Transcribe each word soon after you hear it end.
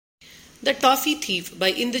The Toffee Thief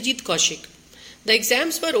by Indrajit Kaushik. The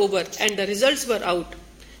exams were over and the results were out.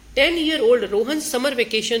 10-year-old Rohan's summer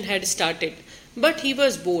vacation had started, but he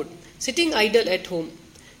was bored, sitting idle at home.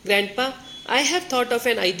 Grandpa, I have thought of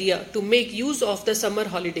an idea to make use of the summer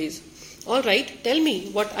holidays. All right, tell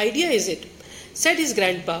me, what idea is it? Said his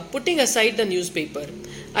grandpa, putting aside the newspaper.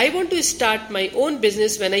 I want to start my own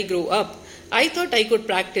business when I grow up. I thought I could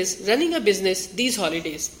practice running a business these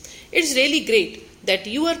holidays. It's really great that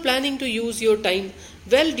you are planning to use your time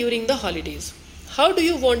well during the holidays. How do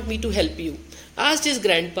you want me to help you? Asked his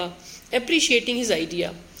grandpa, appreciating his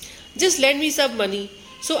idea. Just lend me some money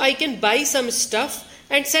so I can buy some stuff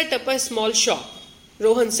and set up a small shop,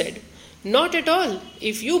 Rohan said. Not at all.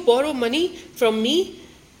 If you borrow money from me,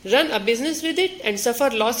 run a business with it and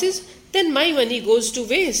suffer losses, then my money goes to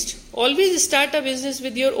waste. Always start a business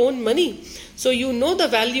with your own money so you know the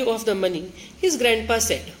value of the money, his grandpa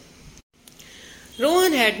said.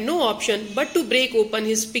 Rohan had no option but to break open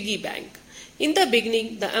his piggy bank. In the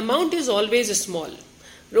beginning, the amount is always small.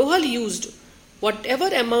 Rohan used whatever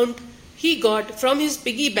amount he got from his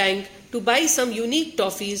piggy bank to buy some unique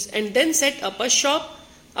toffees and then set up a shop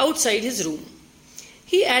outside his room.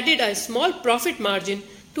 He added a small profit margin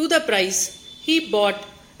to the price he bought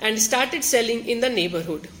and started selling in the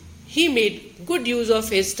neighborhood. He made good use of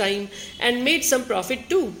his time and made some profit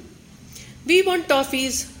too. We want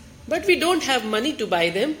toffees, but we don't have money to buy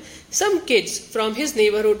them, some kids from his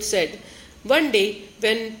neighborhood said one day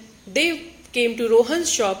when they came to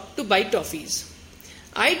Rohan's shop to buy toffees.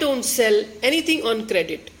 I don't sell anything on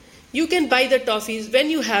credit. You can buy the toffees when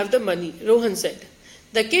you have the money, Rohan said.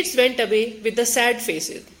 The kids went away with the sad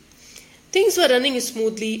faces. Things were running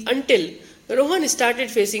smoothly until Rohan started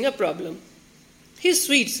facing a problem. His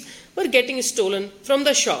sweets were getting stolen from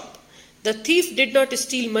the shop. The thief did not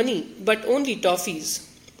steal money, but only toffees.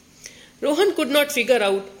 Rohan could not figure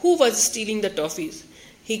out who was stealing the toffees.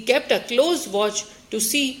 He kept a close watch to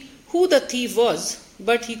see who the thief was,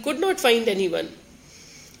 but he could not find anyone.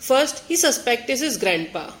 First, he suspected his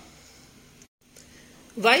grandpa.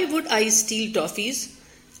 Why would I steal toffees?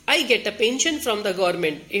 I get a pension from the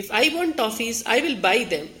government. If I want toffees, I will buy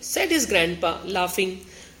them, said his grandpa, laughing.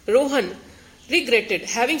 Rohan regretted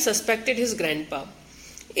having suspected his grandpa.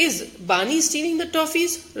 Is Bani stealing the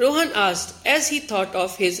toffees? Rohan asked as he thought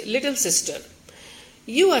of his little sister.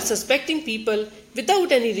 You are suspecting people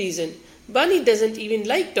without any reason. Bani doesn't even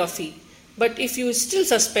like toffee. But if you still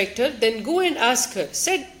suspect her, then go and ask her,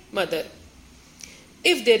 said mother.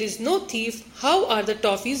 If there is no thief, how are the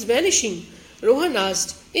toffees vanishing? Rohan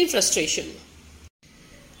asked in frustration.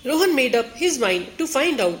 Rohan made up his mind to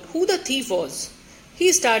find out who the thief was.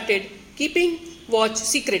 He started keeping watch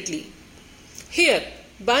secretly. Here,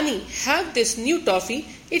 Bani, have this new toffee.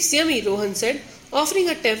 It's yummy, Rohan said, offering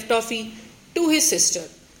a toffee to his sister.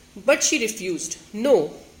 But she refused.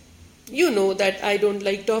 No, you know that I don't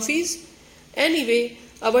like toffees. Anyway,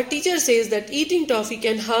 our teacher says that eating toffee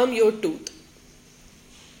can harm your tooth.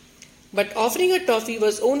 But offering a toffee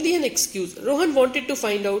was only an excuse. Rohan wanted to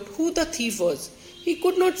find out who the thief was. He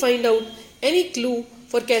could not find out any clue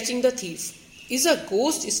for catching the thief. Is a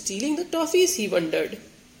ghost stealing the toffees? He wondered.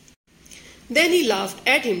 Then he laughed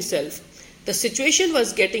at himself. The situation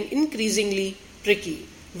was getting increasingly tricky.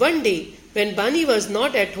 One day, when Bani was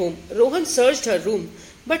not at home, Rohan searched her room,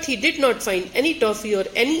 but he did not find any toffee or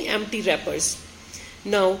any empty wrappers.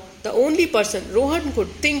 Now, the only person Rohan could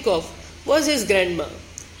think of was his grandma.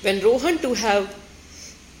 When Rohan to have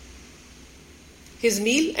his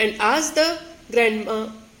meal and asked the grandma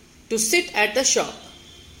to sit at the shop.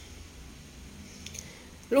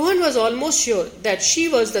 Rohan was almost sure that she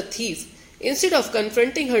was the thief. Instead of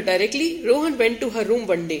confronting her directly, Rohan went to her room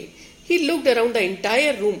one day. He looked around the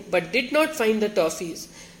entire room but did not find the toffees.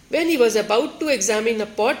 When he was about to examine a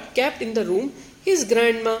pot kept in the room, his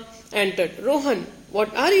grandma entered. Rohan,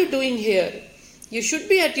 what are you doing here? You should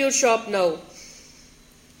be at your shop now,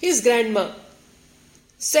 his grandma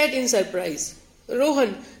said in surprise.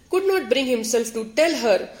 Rohan could not bring himself to tell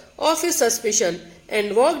her of his suspicion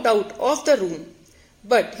and walked out of the room.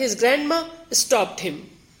 But his grandma stopped him.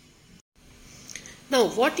 Now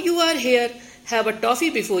what you are here, have a toffee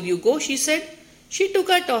before you go, she said. She took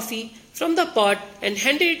a toffee from the pot and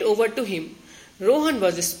handed it over to him. Rohan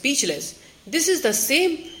was speechless. This is the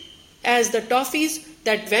same as the toffees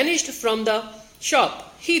that vanished from the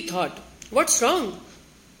shop, he thought. What's wrong?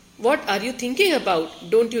 What are you thinking about?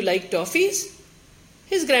 Don't you like toffees?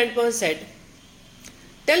 His grandpa said.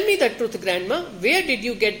 Tell me the truth, grandma. Where did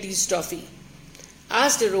you get these toffee?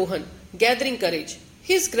 Asked Rohan, gathering courage.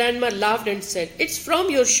 His grandma laughed and said, It's from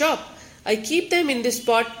your shop. I keep them in this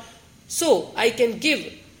pot so I can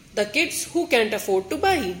give the kids who can't afford to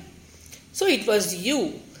buy. So it was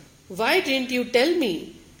you. Why didn't you tell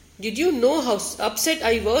me? Did you know how upset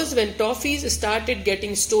I was when toffees started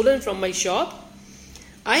getting stolen from my shop?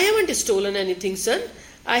 I haven't stolen anything, son.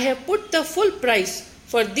 I have put the full price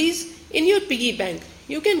for these in your piggy bank.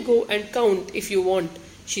 You can go and count if you want,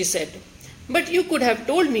 she said. But you could have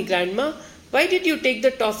told me, Grandma. Why did you take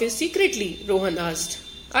the toffees secretly? Rohan asked.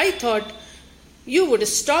 I thought you would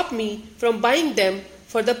stop me from buying them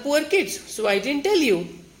for the poor kids, so I didn't tell you.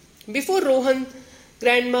 Before Rohan's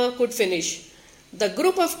grandma could finish, the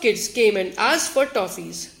group of kids came and asked for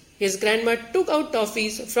toffees. His grandma took out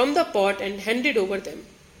toffees from the pot and handed over them.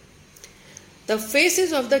 The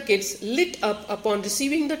faces of the kids lit up upon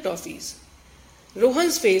receiving the toffees.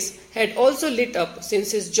 Rohan's face had also lit up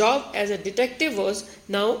since his job as a detective was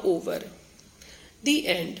now over. The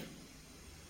end.